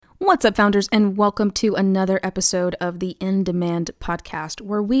What's up, founders, and welcome to another episode of the In Demand podcast,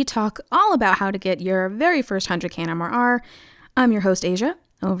 where we talk all about how to get your very first 100K MRR. I'm your host, Asia,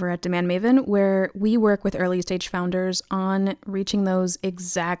 over at Demand Maven, where we work with early stage founders on reaching those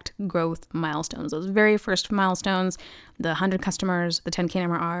exact growth milestones, those very first milestones, the 100 customers, the 10K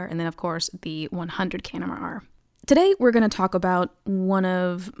MRR, and then, of course, the 100K MRR. Today, we're going to talk about one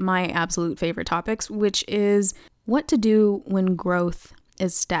of my absolute favorite topics, which is what to do when growth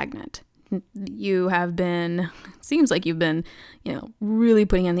is stagnant. Seems like you've been, really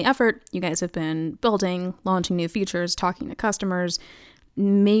putting in the effort. You guys have been building, launching new features, talking to customers.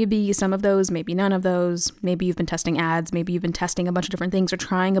 Maybe some of those, maybe none of those. Maybe you've been testing ads. Maybe you've been testing a bunch of different things or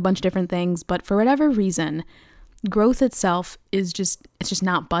trying a bunch of different things. But for whatever reason, growth itself it's just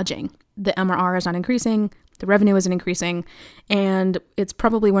not budging. The MRR is not increasing. The revenue isn't increasing, and it's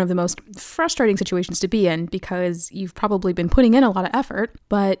probably one of the most frustrating situations to be in because you've probably been putting in a lot of effort,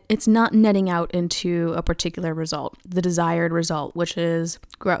 but it's not netting out into a particular result, the desired result, which is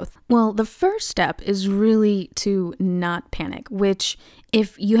growth. Well, the first step is really to not panic, which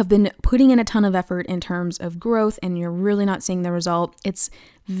if you have been putting in a ton of effort in terms of growth and you're really not seeing the result, it's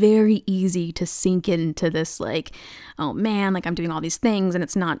very easy to sink into this oh man, I'm doing all these things and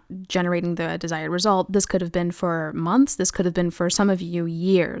it's not generating the desired result. This could have been for months. This could have been for some of you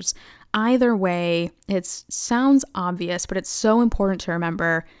years. Either way, it sounds obvious, but it's so important to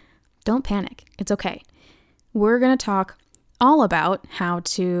remember, don't panic. It's okay. We're going to talk all about how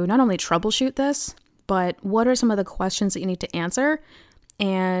to not only troubleshoot this, but what are some of the questions that you need to answer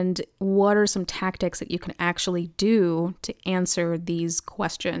and what are some tactics that you can actually do to answer these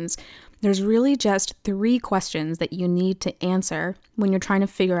questions. There's really just 3 questions that you need to answer when you're trying to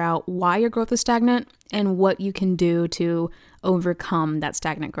figure out why your growth is stagnant and what you can do to overcome that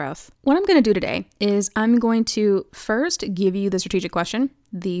stagnant growth. What I'm going to do today is I'm going to first give you the strategic question,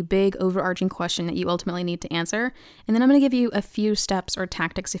 the big overarching question that you ultimately need to answer. And then I'm going to give you a few steps or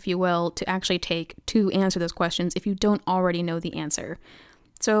tactics, if you will, to actually take to answer those questions if you don't already know the answer.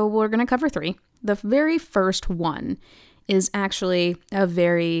 So we're going to cover 3. The very first one is actually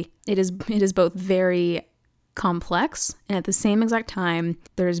it is both very complex and at the same exact time,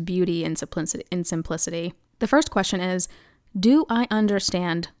 there's beauty in simplicity. The first question is, do I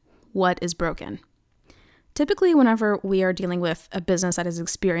understand what is broken? Typically, whenever we are dealing with a business that is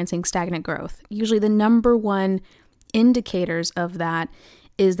experiencing stagnant growth, usually the number one indicators of that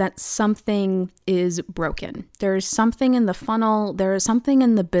is that something is broken. There's something in the funnel, there is something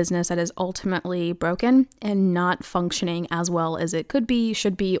in the business that is ultimately broken and not functioning as well as it could be,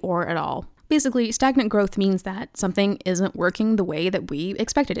 should be, or at all. Basically, stagnant growth means that something isn't working the way that we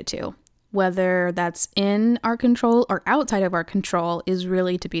expected it to. Whether that's in our control or outside of our control is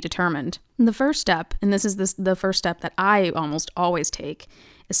really to be determined. The first step, and this is the first step that I almost always take,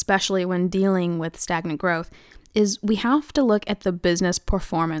 especially when dealing with stagnant growth, is we have to look at the business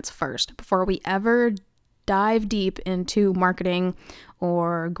performance first before we ever dive deep into marketing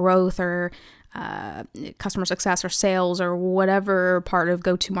or growth or customer success or sales or whatever part of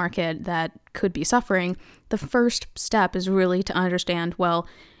go-to-market that could be suffering. The first step is really to understand,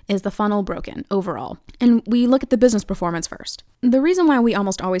 is the funnel broken overall? And we look at the business performance first. The reason why we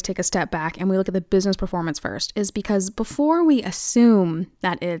almost always take a step back and we look at the business performance first is because before we assume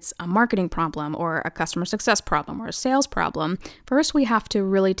that it's a marketing problem or a customer success problem or a sales problem, first we have to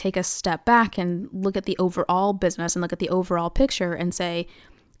really take a step back and look at the overall business and look at the overall picture and say,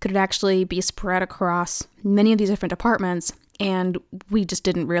 could it actually be spread across many of these different departments and we just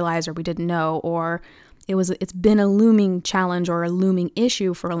didn't realize or we didn't know, or it's been a looming challenge or a looming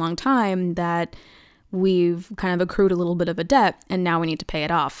issue for a long time that we've kind of accrued a little bit of a debt and now we need to pay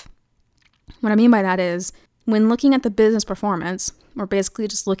it off. What I mean by that is when looking at the business performance, we're basically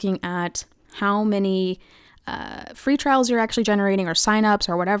just looking at how many free trials you're actually generating or signups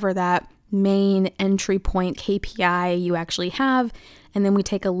or whatever that main entry point KPI you actually have. And then we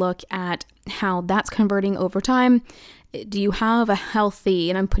take a look at how that's converting over time. Do you have a healthy,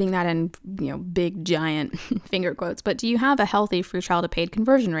 and I'm putting that in, big giant finger quotes, but do you have a healthy free trial to paid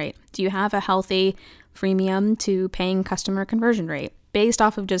conversion rate? Do you have a healthy freemium to paying customer conversion rate based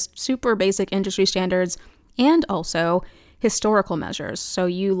off of just super basic industry standards and also historical measures? So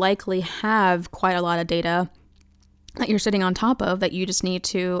you likely have quite a lot of data that you're sitting on top of that you just need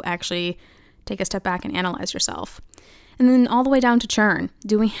to actually take a step back and analyze yourself. And then all the way down to churn.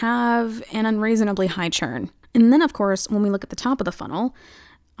 Do we have an unreasonably high churn? And then, of course, when we look at the top of the funnel,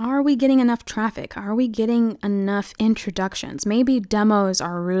 are we getting enough traffic? Are we getting enough introductions? Maybe demos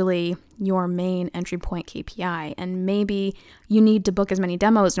are really your main entry point KPI, and maybe you need to book as many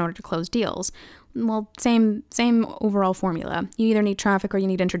demos in order to close deals. Well, same overall formula. You either need traffic or you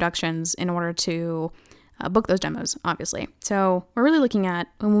need introductions in order to book those demos, obviously. So we're really looking at,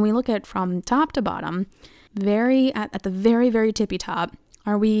 when we look at from top to bottom, at the very, very tippy top,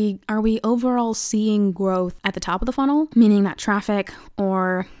 are we overall seeing growth at the top of the funnel, meaning that traffic,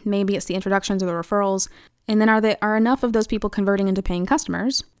 or maybe it's the introductions or the referrals? And then are enough of those people converting into paying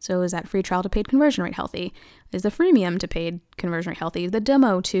customers? So is that free trial to paid conversion rate healthy? Is the freemium to paid conversion rate healthy? The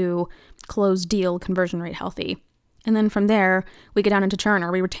demo to closed deal conversion rate healthy? And then from there, we get down into churn.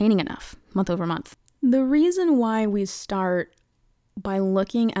 Are we retaining enough month over month? The reason why we start by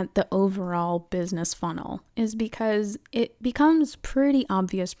looking at the overall business funnel is because it becomes pretty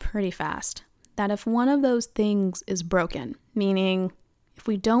obvious pretty fast that if one of those things is broken, meaning if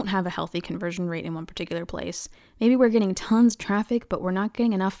we don't have a healthy conversion rate in one particular place, maybe we're getting tons of traffic, but we're not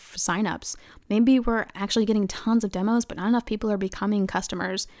getting enough signups. Maybe we're actually getting tons of demos, but not enough people are becoming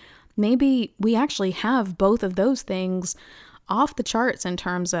customers. Maybe we actually have both of those things off the charts in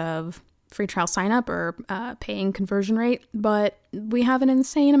terms of free trial sign up or paying conversion rate, but we have an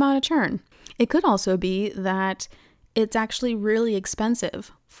insane amount of churn. It could also be that it's actually really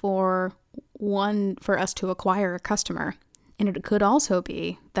expensive for us to acquire a customer. And it could also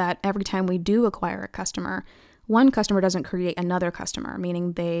be that every time we do acquire a customer, one customer doesn't create another customer,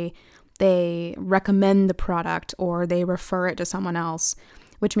 meaning they recommend the product or they refer it to someone else,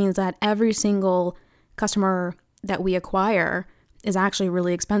 which means that every single customer that we acquire is actually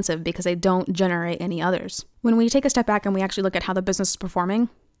really expensive because they don't generate any others. When we take a step back and we actually look at how the business is performing,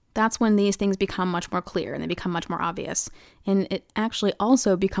 that's when these things become much more clear and they become much more obvious. And it actually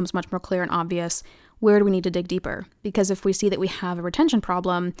also becomes much more clear and obvious where do we need to dig deeper? Because if we see that we have a retention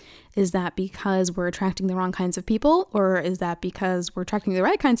problem, is that because we're attracting the wrong kinds of people, or is that because we're attracting the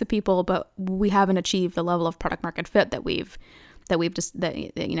right kinds of people, but we haven't achieved the level of product market fit that we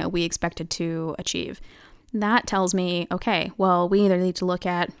expected to achieve? That tells me, okay, well, we either need to look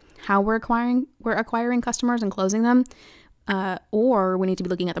at how we're acquiring customers and closing them, or we need to be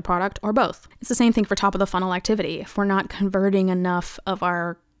looking at the product, or both. It's the same thing for top of the funnel activity. If we're not converting enough of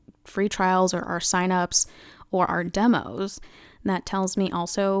our free trials or our signups or our demos, that tells me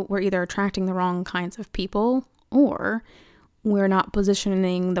also we're either attracting the wrong kinds of people or we're not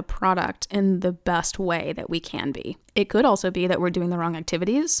positioning the product in the best way that we can be. It could also be that we're doing the wrong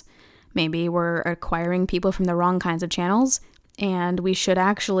activities. Maybe we're acquiring people from the wrong kinds of channels, and we should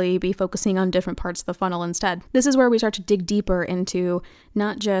actually be focusing on different parts of the funnel instead. This is where we start to dig deeper into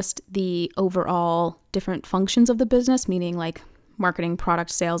not just the overall different functions of the business, meaning like marketing,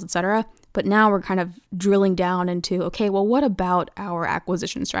 product, sales, etc., but now we're kind of drilling down into, okay, well, what about our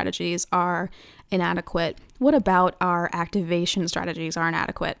acquisition strategies are inadequate? What about our activation strategies are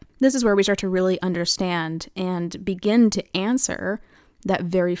inadequate? This is where we start to really understand and begin to answer that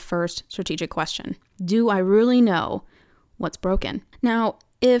very first strategic question. Do I really know what's broken? Now,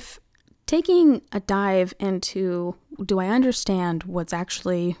 if taking a dive into, do I understand what's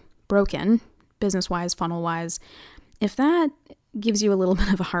actually broken, business-wise, funnel-wise, if that gives you a little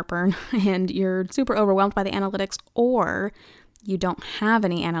bit of a heartburn and you're super overwhelmed by the analytics, or you don't have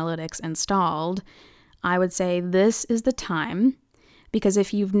any analytics installed, I would say this is the time, because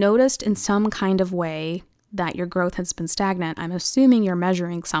if you've noticed in some kind of way that your growth has been stagnant, I'm assuming you're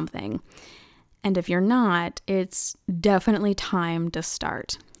measuring something. And if you're not, it's definitely time to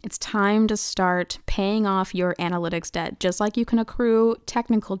start. It's time to start paying off your analytics debt. Just like you can accrue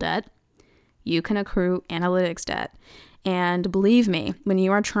technical debt, you can accrue analytics debt. And believe me, when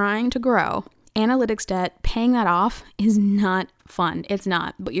you are trying to grow, analytics debt, paying that off is not fun. It's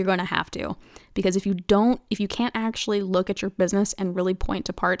not, but you're going to have to. Because if you can't actually look at your business and really point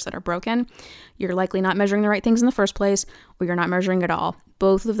to parts that are broken, you're likely not measuring the right things in the first place, or you're not measuring at all.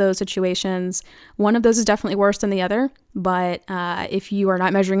 Both of those situations, one of those is definitely worse than the other, but if you are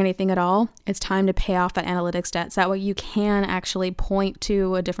not measuring anything at all, it's time to pay off that analytics debt. So that way you can actually point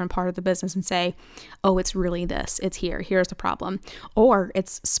to a different part of the business and say, oh, it's really this, it's here's the problem. Or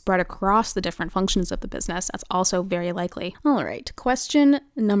it's spread across the different functions of the business. That's also very likely. All right, question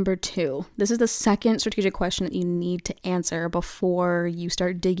number 2. This is the second strategic question that you need to answer before you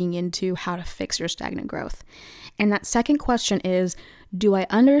start digging into how to fix your stagnant growth. And that second question is, do I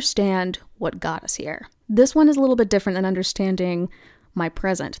understand what got us here? This one is a little bit different than understanding my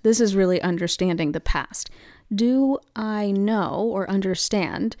present. This is really understanding the past. Do I know or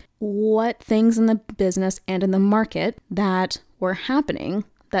understand what things in the business and in the market that were happening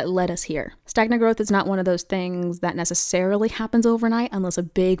that led us here? Stagnant growth is not one of those things that necessarily happens overnight unless a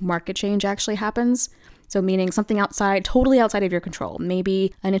big market change actually happens. So meaning something totally outside of your control.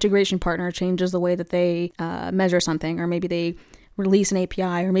 Maybe an integration partner changes the way that they measure something, or maybe they release an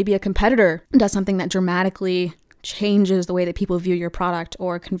API, or maybe a competitor does something that dramatically changes the way that people view your product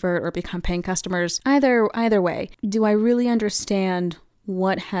or convert or become paying customers. Either way, do I really understand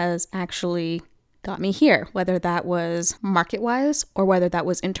what has actually got me here, whether that was market-wise or whether that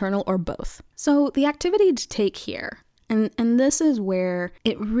was internal or both? So the activity to take here, and this is where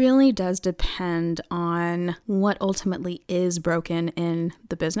it really does depend on what ultimately is broken in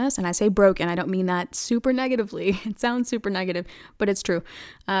the business. And I say broken, I don't mean that super negatively. It sounds super negative, but it's true.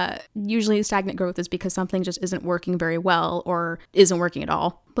 Usually stagnant growth is because something just isn't working very well or isn't working at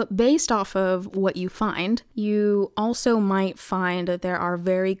all. But based off of what you find, you also might find that there are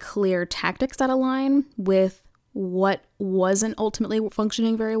very clear tactics that align with what wasn't ultimately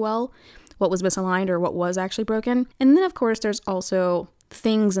functioning very well, what was misaligned or what was actually broken. And then, of course, there's also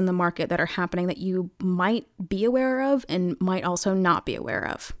things in the market that are happening that you might be aware of and might also not be aware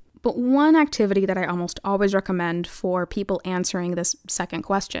of. But one activity that I almost always recommend for people answering this second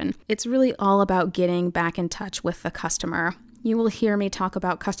question, it's really all about getting back in touch with the customer. You will hear me talk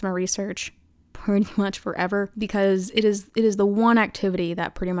about customer research pretty much forever because it is the one activity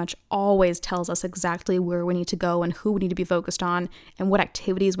that pretty much always tells us exactly where we need to go and who we need to be focused on and what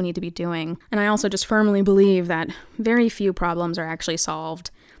activities we need to be doing. And I also just firmly believe that very few problems are actually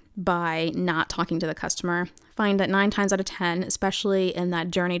solved by not talking to the customer. Find that 9 times out of 10, especially in that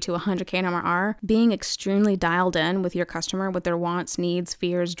journey to 100K MRR, being extremely dialed in with your customer, with their wants, needs,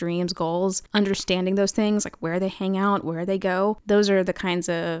 fears, dreams, goals, understanding those things, like where they hang out, where they go. Those are the kinds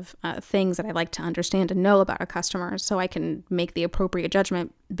of things that I like to understand and know about a customer so I can make the appropriate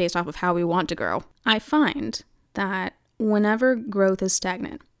judgment based off of how we want to grow. I find that whenever growth is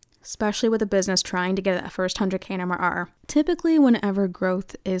stagnant, especially with a business trying to get that first 100K MRR. Typically, whenever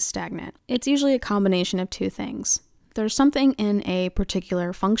growth is stagnant, it's usually a combination of two things. There's something in a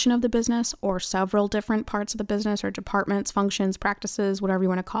particular function of the business or several different parts of the business or departments, functions, practices, whatever you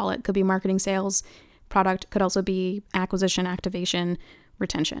want to call it. Could be marketing, sales, product, could also be acquisition, activation,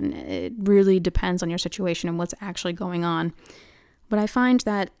 retention. It really depends on your situation and what's actually going on. But I find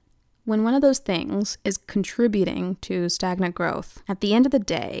that when one of those things is contributing to stagnant growth, at the end of the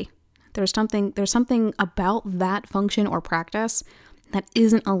day, there's something about that function or practice that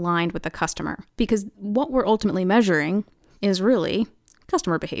isn't aligned with the customer. Because what we're ultimately measuring is really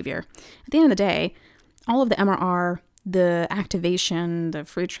customer behavior. At the end of the day, all of the MRR, the activation, the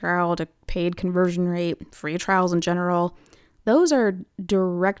free trial, the paid conversion rate, free trials in general, those are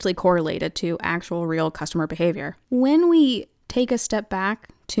directly correlated to actual real customer behavior. When we take a step back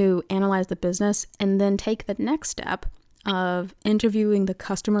to analyze the business and then take the next step of interviewing the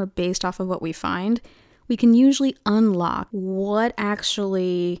customer based off of what we find, we can usually unlock what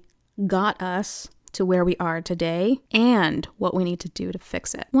actually got us to where we are today and what we need to do to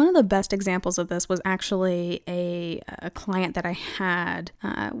fix it. One of the best examples of this was actually a client that I had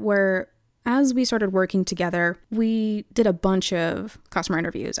where as we started working together, we did a bunch of customer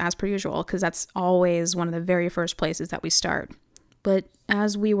interviews as per usual, because that's always one of the very first places that we start. But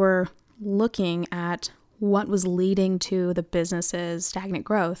as we were looking at what was leading to the business's stagnant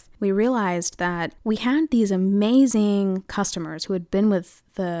growth, we realized that we had these amazing customers who had been with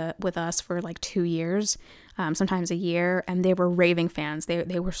us for like 2 years, sometimes a year, and they were raving fans.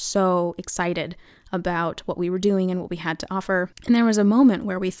 They were so excited about what we were doing and what we had to offer. And there was a moment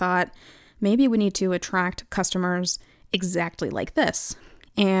where we thought, maybe we need to attract customers exactly like this.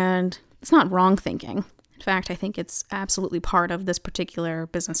 And it's not wrong thinking. In fact, I think it's absolutely part of this particular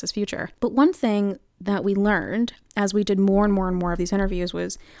business's future. But one thing that we learned as we did more and more and more of these interviews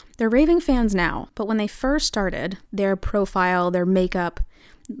was they're raving fans now, but when they first started, their profile, their makeup,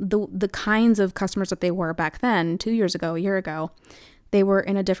 the kinds of customers that they were back then, 2 years ago, a year ago, they were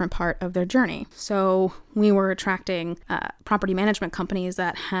in a different part of their journey. So we were attracting property management companies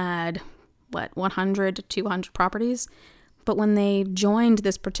that had, 100 to 200 properties. But when they when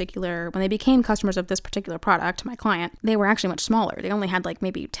they became customers of this particular product, my client, they were actually much smaller. They only had like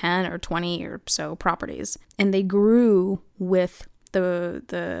maybe 10 or 20 or so properties. And they grew with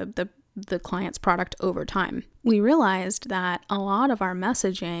the client's product over time. We realized that a lot of our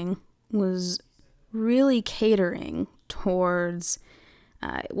messaging was really catering towards,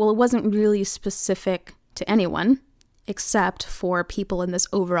 it wasn't really specific to anyone except for people in this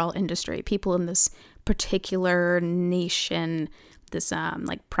overall industry, people in this particular niche in this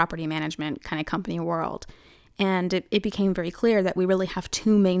like property management kind of company world. And it became very clear that we really have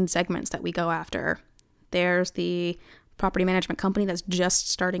two main segments that we go after. There's the property management company that's just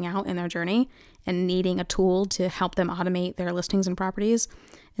starting out in their journey and needing a tool to help them automate their listings and properties.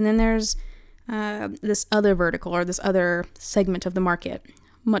 And then there's this other vertical or this other segment of the market,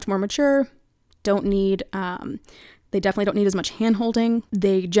 much more mature, don't need They definitely don't need as much hand-holding.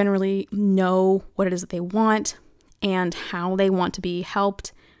 They generally know what it is that they want and how they want to be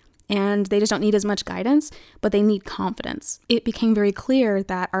helped. And they just don't need as much guidance, but they need confidence. It became very clear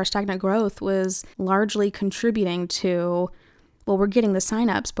that our stagnant growth was largely contributing to, well, we're getting the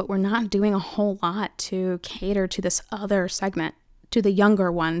signups, but we're not doing a whole lot to cater to this other segment, to the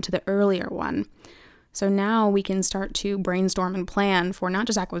younger one, to the earlier one. So now we can start to brainstorm and plan for not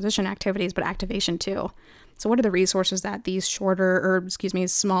just acquisition activities, but activation too. So what are the resources that these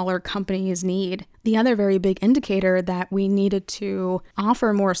smaller companies need? The other very big indicator that we needed to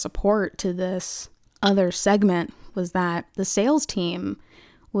offer more support to this other segment was that the sales team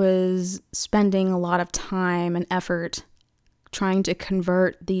was spending a lot of time and effort trying to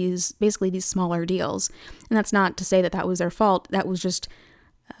convert these smaller deals. And that's not to say that that was their fault. That was just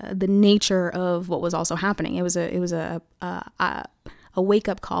the nature of what was also happening. It was a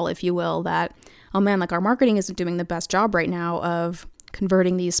wake-up call, if you will, that, oh man, like our marketing isn't doing the best job right now of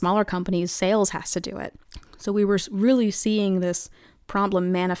converting these smaller companies. Sales has to do it. So we were really seeing this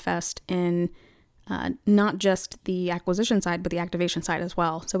problem manifest in not just the acquisition side, but the activation side as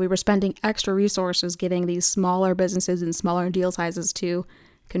well. So we were spending extra resources getting these smaller businesses and smaller deal sizes to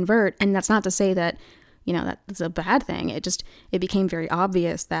convert. And that's not to say that, that's a bad thing. It became very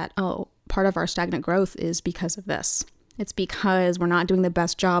obvious that, part of our stagnant growth is because of this. It's because we're not doing the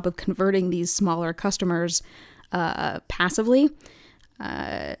best job of converting these smaller customers passively.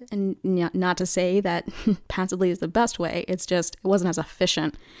 And not to say that passively is the best way. It's just, it wasn't as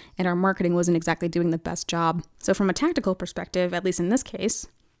efficient and our marketing wasn't exactly doing the best job. So from a tactical perspective, at least in this case,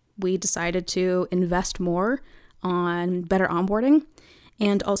 we decided to invest more on better onboarding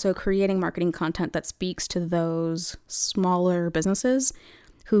and also creating marketing content that speaks to those smaller businesses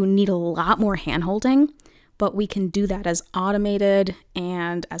who need a lot more handholding, but we can do that as automated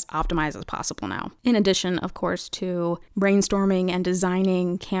and as optimized as possible now. In addition, of course, to brainstorming and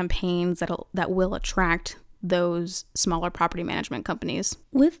designing campaigns that will attract those smaller property management companies.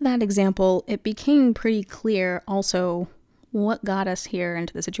 With that example, it became pretty clear also what got us here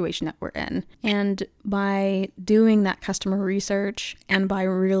into the situation that we're in. And by doing that customer research and by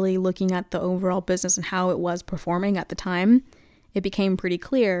really looking at the overall business and how it was performing at the time, it became pretty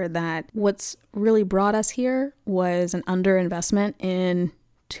clear that what's really brought us here was an underinvestment in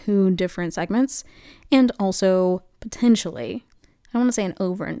two different segments and also potentially, I don't want to say an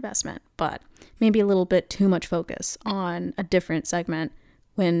overinvestment, but maybe a little bit too much focus on a different segment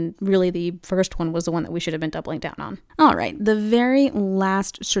when really the first one was the one that we should have been doubling down on. All right, the very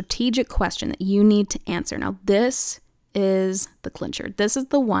last strategic question that you need to answer. Now, this is the clincher. This is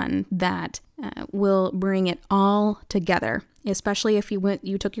the one that will bring it all together, especially if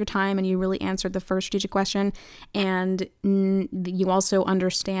you took your time and you really answered the first strategic question and you also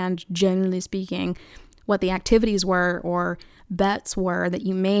understand, generally speaking, what the activities were or bets were that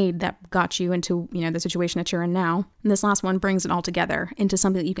you made that got you into, the situation that you're in now. And this last one brings it all together into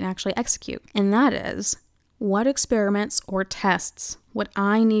something that you can actually execute. And that is, what experiments or tests would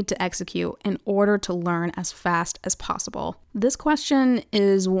I need to execute in order to learn as fast as possible? This question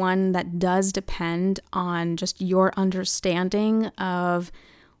is one that does depend on just your understanding of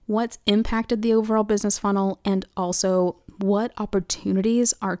what's impacted the overall business funnel and also what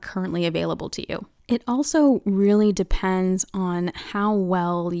opportunities are currently available to you. It also really depends on how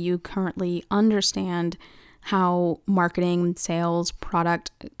well you currently understand how marketing, sales, product,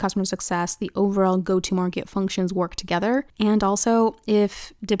 customer success, the overall go-to-market functions work together. And also,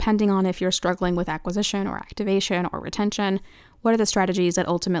 depending on if you're struggling with acquisition or activation or retention, what are the strategies that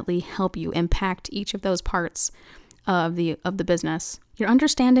ultimately help you impact each of those parts of the business? Your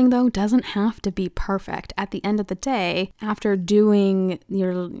understanding, though, doesn't have to be perfect. At the end of the day, after doing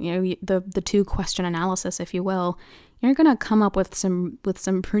the two-question analysis, if you will, you're going to come up with some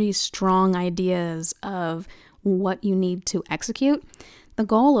pretty strong ideas of what you need to execute. The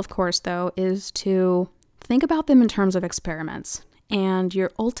goal, of course, though, is to think about them in terms of experiments. And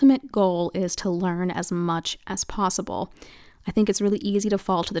your ultimate goal is to learn as much as possible. I think it's really easy to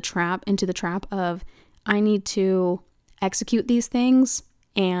fall into the trap of, I need to execute these things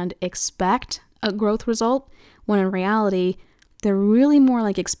and expect a growth result, when in reality, they're really more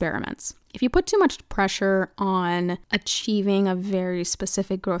like experiments. If you put too much pressure on achieving a very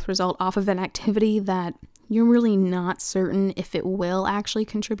specific growth result off of an activity that you're really not certain if it will actually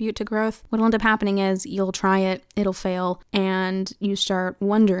contribute to growth, what'll end up happening is you'll try it, it'll fail, and you start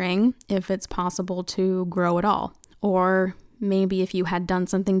wondering if it's possible to grow at all. Or maybe if you had done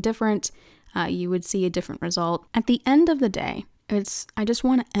something different, you would see a different result. At the end of the day, I just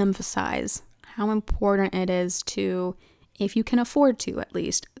want to emphasize how important it is to, if you can afford to at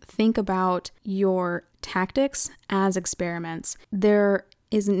least, think about your tactics as experiments. There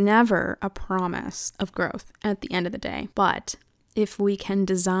is never a promise of growth at the end of the day, but if we can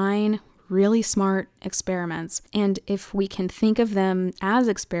design really smart experiments, and if we can think of them as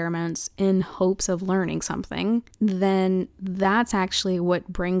experiments in hopes of learning something, then that's actually what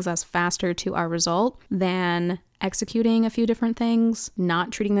brings us faster to our result than executing a few different things,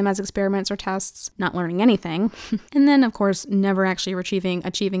 not treating them as experiments or tests, not learning anything, and then of course never actually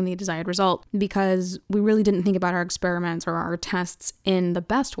achieving the desired result because we really didn't think about our experiments or our tests in the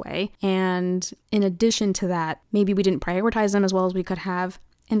best way. And in addition to that, maybe we didn't prioritize them as well as we could have.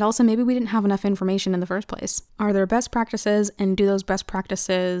 And also maybe we didn't have enough information in the first place. Are there best practices, and do those best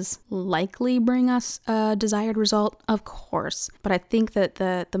practices likely bring us a desired result? Of course. But I think that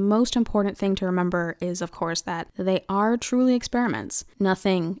the most important thing to remember is, of course, that they are truly experiments.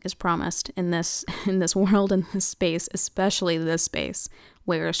 Nothing is promised in this world, in this space, especially this space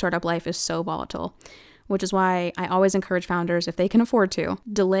where startup life is so volatile. Which is why I always encourage founders, if they can afford to,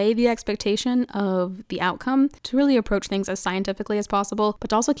 delay the expectation of the outcome to really approach things as scientifically as possible,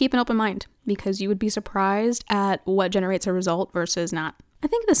 but to also keep an open mind because you would be surprised at what generates a result versus not. I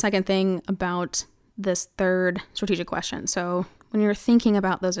think the second thing about this third strategic question, so when you're thinking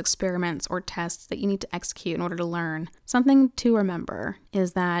about those experiments or tests that you need to execute in order to learn, something to remember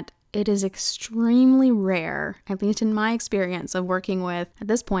is that it is extremely rare, at least in my experience of working with, at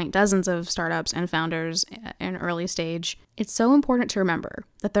this point, dozens of startups and founders in early stage. It's so important to remember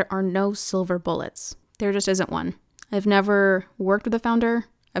that there are no silver bullets. There just isn't one. I've never worked with a founder.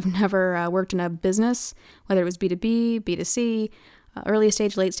 I've never worked in a business, whether it was B2B, B2C, early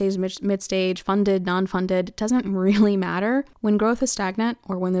stage, late stage, mid stage, funded, non-funded. It doesn't really matter. When growth is stagnant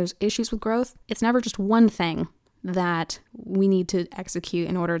or when there's issues with growth, it's never just one thing that we need to execute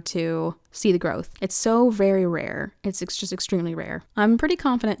in order to see the growth. It's so very rare. It's just extremely rare. I'm pretty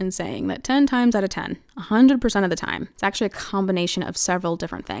confident in saying that 10 times out of 10, 100% of the time, it's actually a combination of several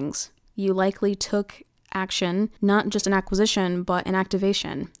different things. You likely took action, not just an acquisition, but an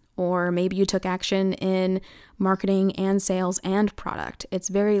activation. Or maybe you took action in marketing and sales and product. It's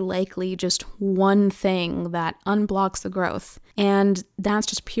very likely just one thing that unblocks the growth. And that's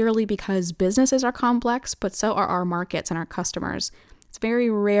just purely because businesses are complex, but so are our markets and our customers. It's very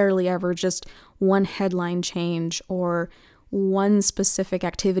rarely ever just one headline change or one specific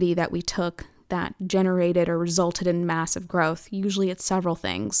activity that we took that generated or resulted in massive growth. Usually it's several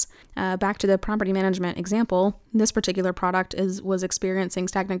things. Back to the property management example, this particular product was experiencing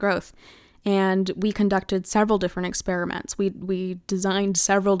stagnant growth. And we conducted several different experiments. We designed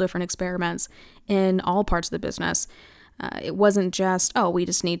several different experiments in all parts of the business. It wasn't just, we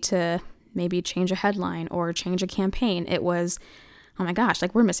just need to maybe change a headline or change a campaign. It was, oh my gosh,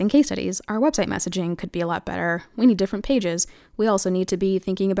 we're missing case studies. Our website messaging could be a lot better. We need different pages. We also need to be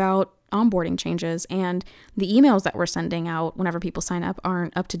thinking about onboarding changes, and the emails that we're sending out whenever people sign up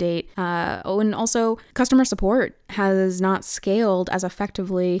aren't up to date. And also customer support has not scaled as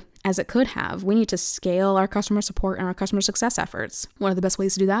effectively as it could have. We need to scale our customer support and our customer success efforts. One of the best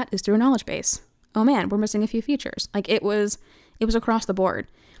ways to do that is through a knowledge base. Oh man, we're missing a few features. It was across the board.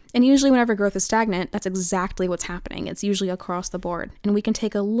 And usually whenever growth is stagnant, that's exactly what's happening. It's usually across the board. And we can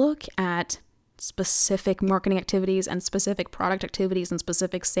take a look at specific marketing activities and specific product activities and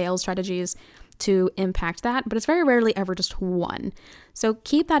specific sales strategies to impact that, but it's very rarely ever just one. So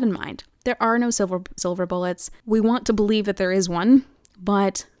keep that in mind. There are no silver bullets. We want to believe that there is one,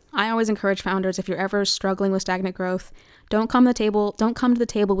 but I always encourage founders, if you're ever struggling with stagnant growth, don't come to the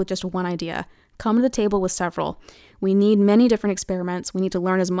table with just one idea. Come to the table with several. We need many different experiments. We need to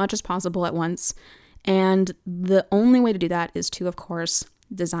learn as much as possible at once. And the only way to do that is to, of course,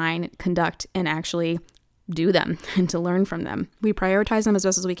 design, conduct, and actually do them and to learn from them. We prioritize them as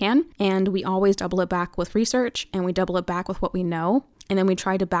best as we can, and we always double it back with research, and we double it back with what we know, and then we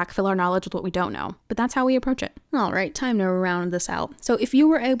try to backfill our knowledge with what we don't know. But that's how we approach it. All right, time to round this out. So if you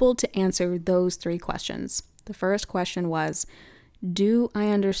were able to answer those 3 questions, the first question was, do I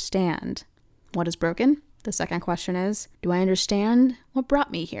understand what is broken? The second question is, do I understand what brought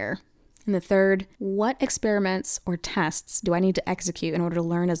me here? And the third, what experiments or tests do I need to execute in order to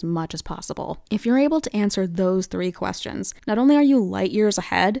learn as much as possible? If you're able to answer those 3 questions, not only are you light years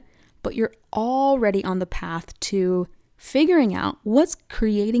ahead, but you're already on the path to figuring out what's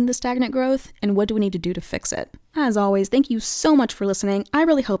creating the stagnant growth and what do we need to do to fix it. As always, thank you so much for listening. I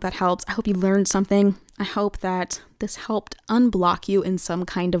really hope that helps. I hope you learned something. I hope that this helped unblock you in some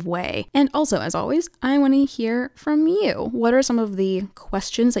kind of way. And also, as always, I want to hear from you. What are some of the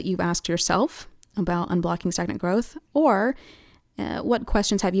questions that you've asked yourself about unblocking stagnant growth? Or what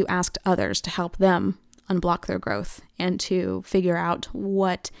questions have you asked others to help them unblock their growth and to figure out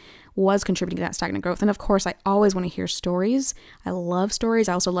what was contributing to that stagnant growth. And of course, I always want to hear stories. I love stories.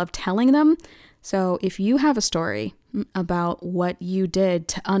 I also love telling them. So if you have a story about what you did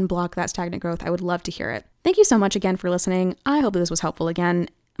to unblock that stagnant growth, I would love to hear it. Thank you so much again for listening. I hope this was helpful again.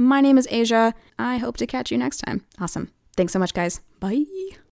 My name is Asia. I hope to catch you next time. Awesome. Thanks so much, guys. Bye.